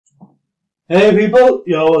Hey people,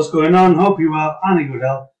 yo, what's going on? Hope you are in good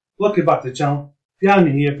health. Welcome back to the channel. If you are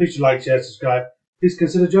new here, please like, share, subscribe. Please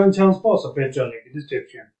consider joining the channel sports or Patreon link in the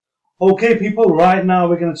description. Okay people, right now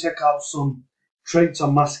we're going to check out some traits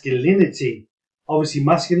of masculinity. Obviously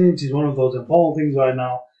masculinity is one of those important things right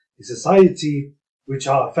now in society which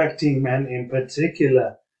are affecting men in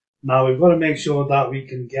particular. Now we've got to make sure that we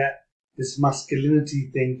can get this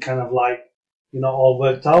masculinity thing kind of like, all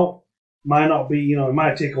worked out. Might not be, it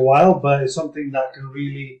might take a while, but it's something that can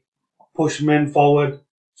really push men forward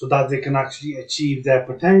so that they can actually achieve their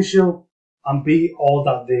potential and be all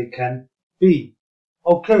that they can be.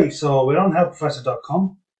 Okay, so we're on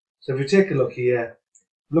helpprofessor.com. So if you take a look here,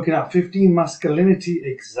 looking at 15 masculinity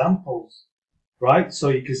examples, right? So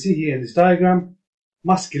you can see here in this diagram,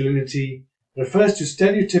 masculinity refers to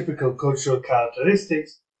stereotypical cultural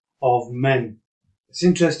characteristics of men. It's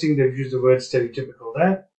interesting they've used the word stereotypical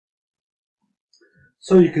there.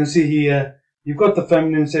 So you can see here, you've got the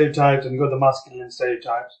feminine stereotypes and you've got the masculine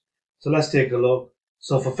stereotypes. So let's take a look.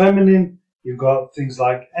 So for feminine, you've got things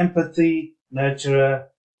like empathy, nurturer,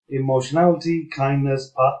 emotionality,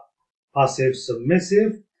 kindness, passive,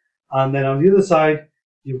 submissive. And then on the other side,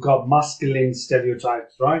 you've got masculine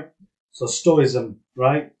stereotypes, right? So stoicism,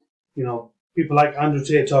 right? People like Andrew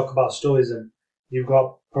Tate talk about stoicism. You've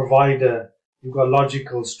got provider, you've got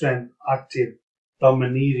logical, strength, active,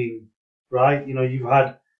 domineering, right? You've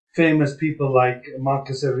had famous people like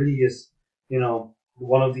Marcus Aurelius,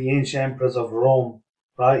 one of the ancient emperors of Rome,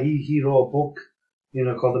 right? He wrote a book,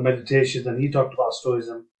 called The Meditations, and he talked about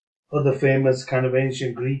stoicism. Other famous kind of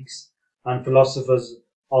ancient Greeks and philosophers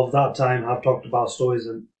of that time have talked about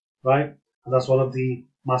stoicism, right? And that's one of the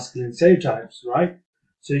masculine stereotypes, right?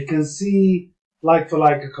 So you can see like for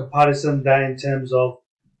like a comparison there in terms of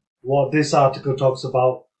what this article talks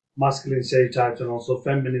about, masculine stereotypes and also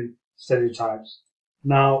feminine stereotypes.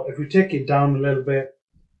 Now, if we take it down a little bit,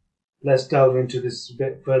 let's delve into this a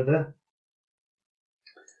bit further.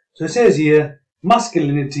 So it says here,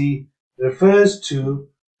 masculinity refers to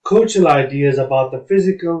cultural ideas about the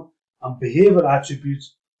physical and behavioral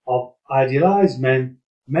attributes of idealized men.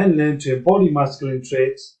 Men learn to embody masculine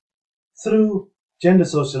traits through gender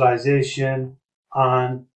socialization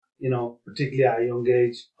and, particularly at a young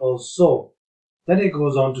age also. Then it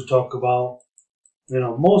goes on to talk about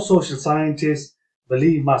most social scientists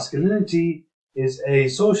believe masculinity is a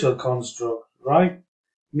social construct, right?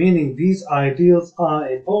 Meaning these ideals are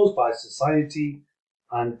imposed by society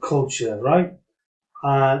and culture, right?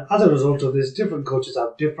 And as a result of this, different cultures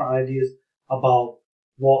have different ideas about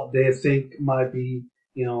what they think might be,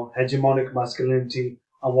 hegemonic masculinity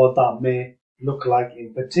and what that may look like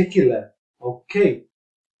in particular. Okay.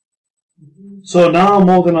 So now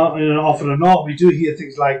more than often or not, we do hear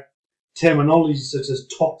things like terminology such as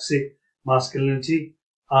toxic masculinity,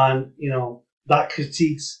 and that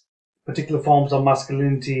critiques particular forms of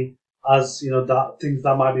masculinity as that things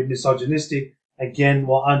that might be misogynistic. Again,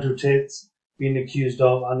 what Andrew Tate's been accused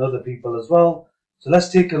of and other people as well. So let's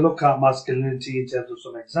take a look at masculinity in terms of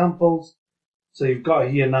some examples. So you've got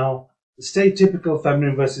here now the stereotypical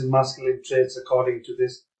feminine versus masculine traits according to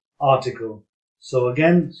this article. So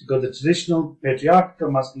again, you've got the traditional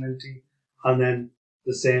patriarchal masculinity and then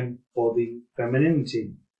the same for the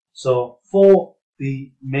femininity. So for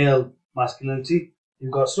the male masculinity,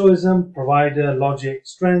 you've got stoicism, provider, logic,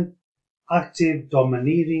 strength, active,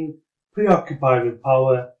 domineering, preoccupied with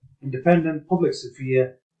power, independent, public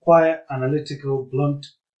sphere, quiet, analytical, blunt,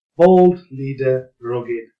 bold, leader,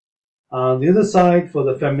 rugged. On the other side, for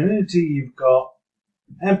the femininity, you've got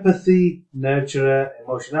empathy, nurturer,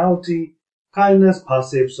 emotionality, kindness,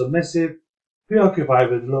 passive, submissive, preoccupied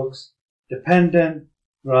with looks, dependent,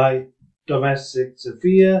 right, domestic,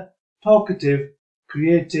 severe, talkative,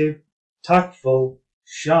 creative, tactful,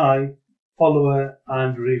 shy, follower,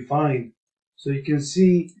 and refined. So you can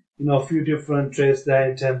see, a few different traits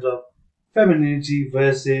there in terms of femininity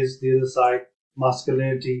versus the other side,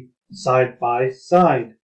 masculinity, side by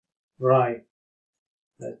side. Right.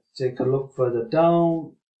 Let's take a look further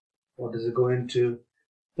down. What does it go into?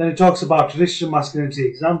 Then it talks about traditional masculinity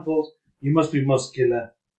examples. You must be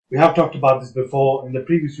muscular. We have talked about this before in the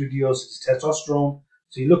previous videos. It's testosterone.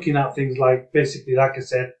 So you're looking at things like, basically, like I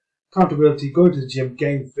said, accountability, going to the gym,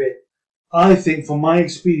 getting fit. I think from my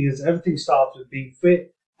experience, everything starts with being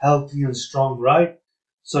fit, healthy and strong, right?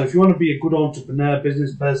 So if you want to be a good entrepreneur,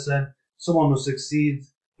 business person, someone who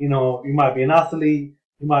succeeds, you might be an athlete,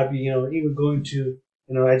 you might be, even going to,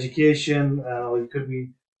 education, or you could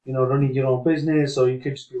be, running your own business, or you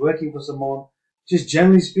could just be working for someone. Just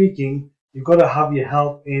generally speaking, you've got to have your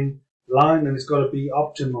health in line and it's got to be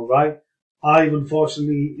optimal, right? I've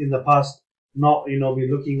unfortunately in the past not,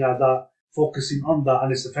 been looking at that focusing on that,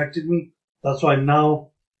 and it's affected me. That's why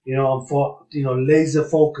now, I'm laser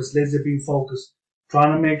focused, laser being focused,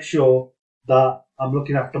 trying to make sure that I'm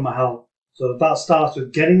looking after my health. So that starts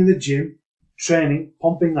with getting in the gym, training,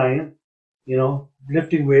 pumping iron,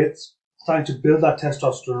 lifting weights, starting to build that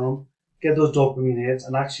testosterone, get those dopamine hits,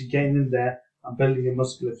 and actually getting in there and building a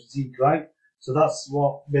muscular physique, right? So that's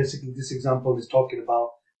what basically this example is talking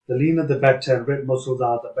about. The leaner the better, and ripped muscles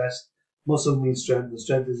are the best. Muscle means strength, and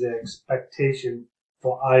strength is the expectation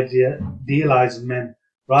for idealized men,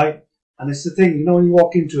 right? And it's the thing, when you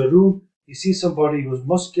walk into a room, you see somebody who's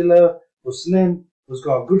muscular, who's slim, who's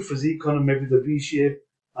got a good physique, kind of maybe the V shape,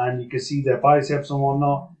 and you can see their biceps and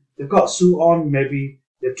whatnot. They've got a suit on, maybe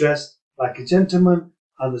they're dressed like a gentleman,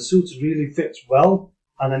 and the suit really fits well.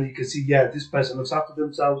 And then you can see, yeah, this person looks after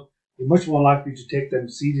themselves. You're much more likely to take them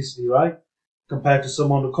seriously, right? Compared to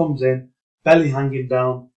someone who comes in, belly hanging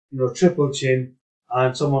down, triple chin,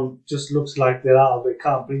 and someone just looks like they're out of it,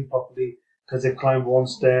 can't breathe properly because they've climbed one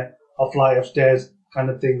stair, a flight of stairs kind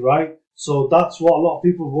of thing, right? So that's what a lot of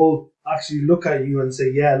people will actually look at you and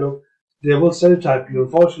say, yeah, look, they will stereotype you.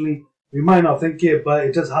 Unfortunately, we might not think it, but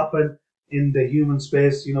it does happen in the human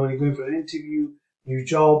space. When you're going for an interview, new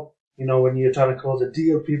job, when you're trying to close a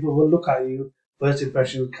deal, people will look at you. First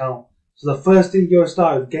impressions count. So the first thing you're going to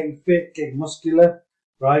start with getting fit, getting muscular,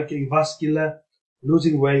 right? Getting vascular,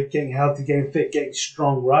 losing weight, getting healthy, getting fit, getting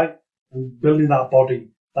strong, right? And building that body.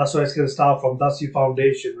 That's where it's going to start from. That's your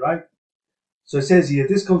foundation, right? So it says here,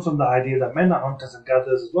 this comes from the idea that men are hunters and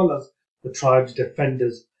gatherers as well as the tribe's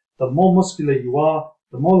defenders. The more muscular you are,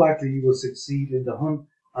 the more likely you will succeed in the hunt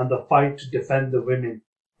and the fight to defend the women,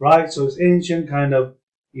 right? So it's ancient kind of,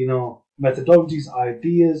 methodologies,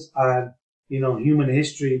 ideas, and, human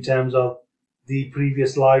history in terms of the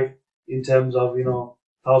previous life, in terms of,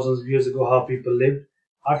 thousands of years ago, how people lived,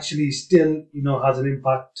 actually still, has an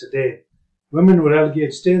impact today. Women were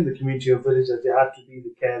relegated to stay in the community or village as they had to be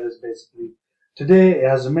the carers, basically. Today, it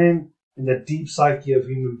has remained in the deep psyche of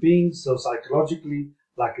human beings, so psychologically,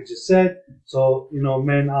 like I just said. So,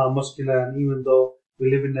 men are muscular, and even though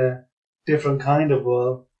we live in a different kind of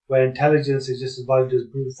world where intelligence is just as valued as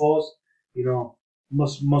brute force,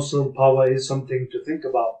 muscle power is something to think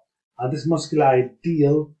about. And this muscular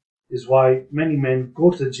ideal is why many men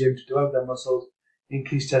go to the gym to develop their muscles,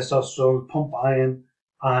 increase testosterone, pump iron,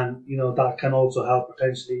 and, that can also help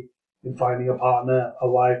potentially in finding a partner, a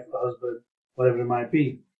wife, a husband, whatever it might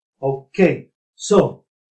be. Okay, so,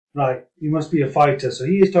 right, you must be a fighter. So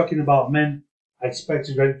he is talking about men are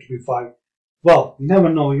expected ready to be fight. Well, you never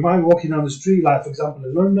know. You might be walking down the street, like for example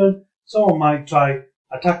in London, someone might try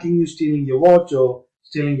attacking you, stealing your watch or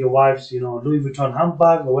stealing your wife's, Louis Vuitton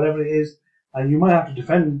handbag or whatever it is, and you might have to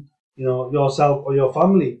defend, yourself or your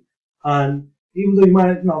family. And even though you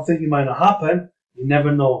might not think it might not happen, you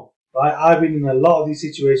never know, right? I've been in a lot of these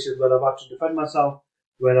situations where I've had to defend myself,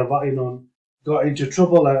 where I've, got into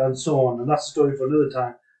trouble and so on, and that's a story for another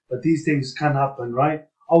time. But these things can happen, right?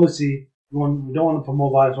 Obviously, we don't want to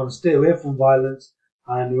promote violence. We want to stay away from violence,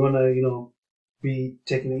 and we want to, be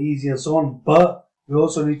taking it easy and so on. But we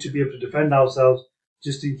also need to be able to defend ourselves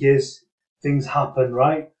just in case things happen,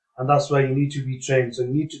 right? And that's where you need to be trained. So you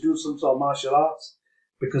need to do some sort of martial arts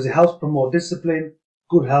because it helps promote discipline,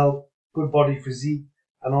 good health, good body physique,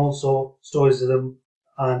 and also stoicism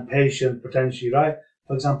and patience potentially, right?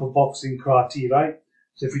 For example, boxing, karate, right?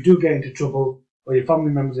 So if you do get into trouble, or your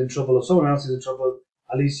family member's in trouble, or someone else is in trouble,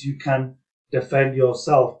 at least you can defend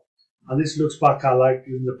yourself. And this looks back at like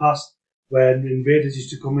in the past when invaders used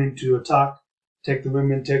to come in to attack, take the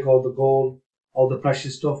women, take all the gold, all the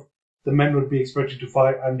precious stuff. The men would be expected to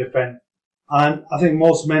fight and defend. And I think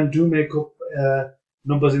most men do make up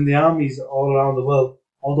numbers in the armies all around the world,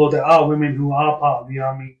 although there are women who are part of the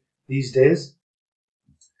army these days.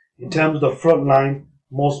 In terms of the front line,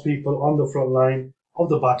 most people on the front line of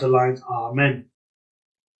the battle lines are men.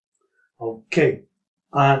 Okay.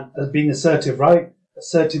 And as being assertive, right?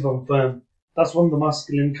 Assertive and firm. That's one of the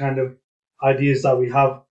masculine kind of ideas that we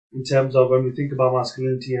have in terms of when we think about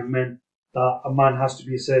masculinity and men, that a man has to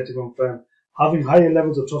be assertive and firm. Having higher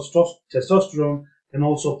levels of testosterone can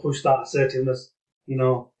also push that assertiveness,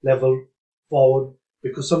 level forward.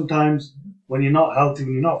 Because sometimes when you're not healthy,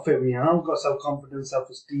 when you're not fit, when you haven't got self-confidence,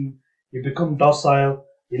 self-esteem, you become docile,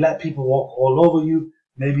 you let people walk all over you,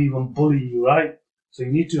 maybe even bully you, right? So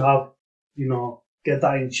you need to have, get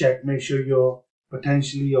that in check, make sure you're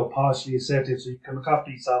potentially or partially assertive so you can look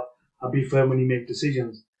after yourself and be firm when you make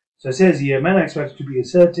decisions. So it says here, men are expected to be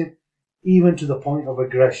assertive, even to the point of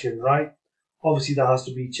aggression, right? Obviously that has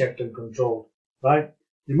to be checked and controlled, right?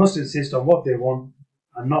 They must insist on what they want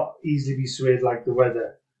and not easily be swayed like the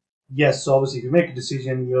weather. Yes, so obviously if you make a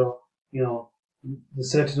decision, you're you know, the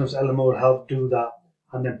assertiveness element will help do that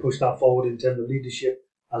and then push that forward in terms of leadership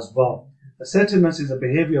as well. Assertiveness is a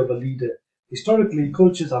behavior of a leader. Historically,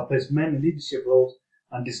 cultures have placed men in leadership roles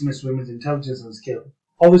and dismissed women's intelligence and skill.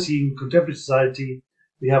 Obviously, in contemporary society,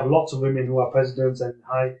 we have lots of women who are presidents and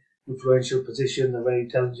high influential positions and very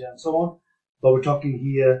intelligent and so on. But we're talking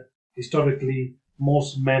here, historically,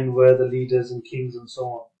 most men were the leaders and kings and so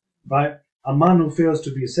on, right? A man who fails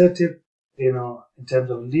to be assertive, in terms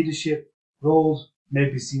of leadership roles may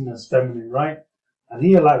be seen as feminine, right? And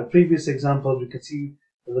here, like the previous examples, we can see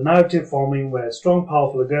the narrative forming where strong,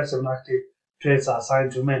 powerful, aggressive, and active traits are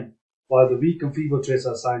assigned to men, while the weak and feeble traits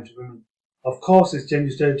are assigned to women. Of course, this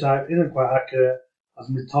gender stereotype isn't quite accurate as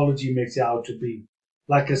mythology makes it out to be.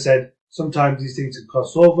 Like I said, sometimes these things can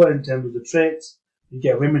cross over in terms of the traits. You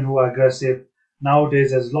get women who are aggressive.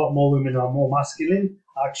 Nowadays, there's a lot more women who are more masculine,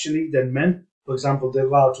 actually, than men. For example, they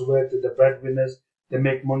go out to work, they're the breadwinners, they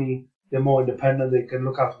make money, they're more independent, they can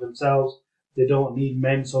look after themselves. They don't need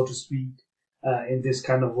men, so to speak, in this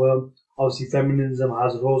kind of world. Obviously, feminism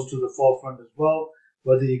has rose to the forefront as well.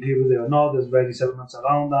 Whether you agree with it or not, there's various elements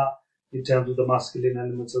around that in terms of the masculine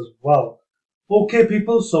elements as well. Okay,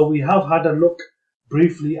 people, so we have had a look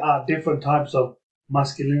briefly at different types of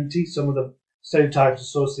masculinity, some of the stereotypes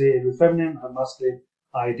associated with feminine and masculine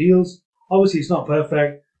ideals. Obviously, it's not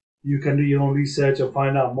perfect. You can do your own research and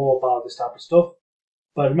find out more about this type of stuff.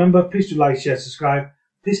 But remember, please do like, share, subscribe.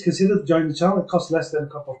 Please consider joining the channel. It costs less than a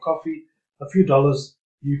cup of coffee, a few dollars.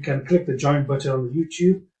 You can click the join button on the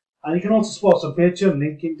YouTube. And you can also support us on Patreon,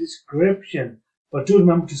 link in description. But do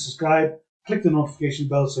remember to subscribe, click the notification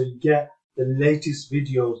bell so you get the latest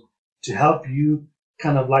videos to help you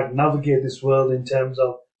kind of like navigate this world in terms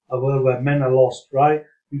of a world where men are lost, right?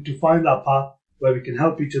 We need to find that path where we can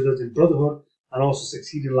help each other in brotherhood and also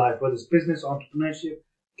succeed in life, whether it's business, entrepreneurship,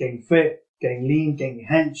 getting fit, getting lean, getting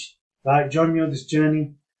hench, right? Join me on this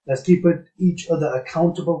journey. Let's keep each other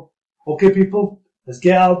accountable. Okay, people, let's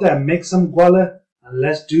get out there and make some guala and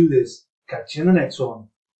let's do this. Catch you in the next one.